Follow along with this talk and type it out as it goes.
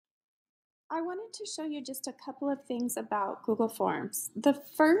I wanted to show you just a couple of things about Google Forms. The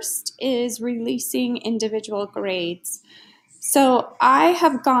first is releasing individual grades. So I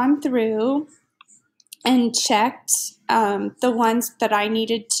have gone through and checked the ones that I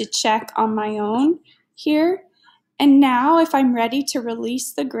needed to check on my own here. And now if I'm ready to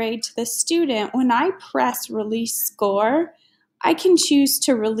release the grade to the student, when I press release score, I can choose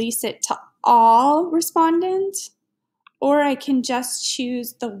to release it to all respondents, or I can just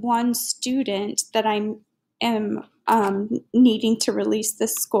choose the one student that I am needing to release the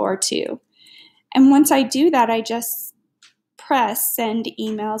score to. And once I do that, I just press send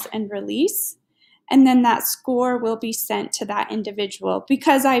emails and release, and then that score will be sent to that individual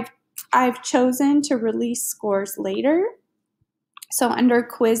because I've chosen to release scores later. So under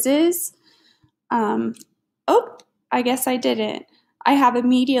quizzes, I guess I didn't. I have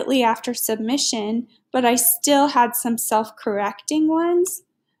immediately after submission, but I still had some self-correcting ones.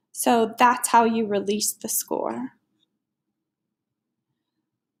 So that's how you release the score.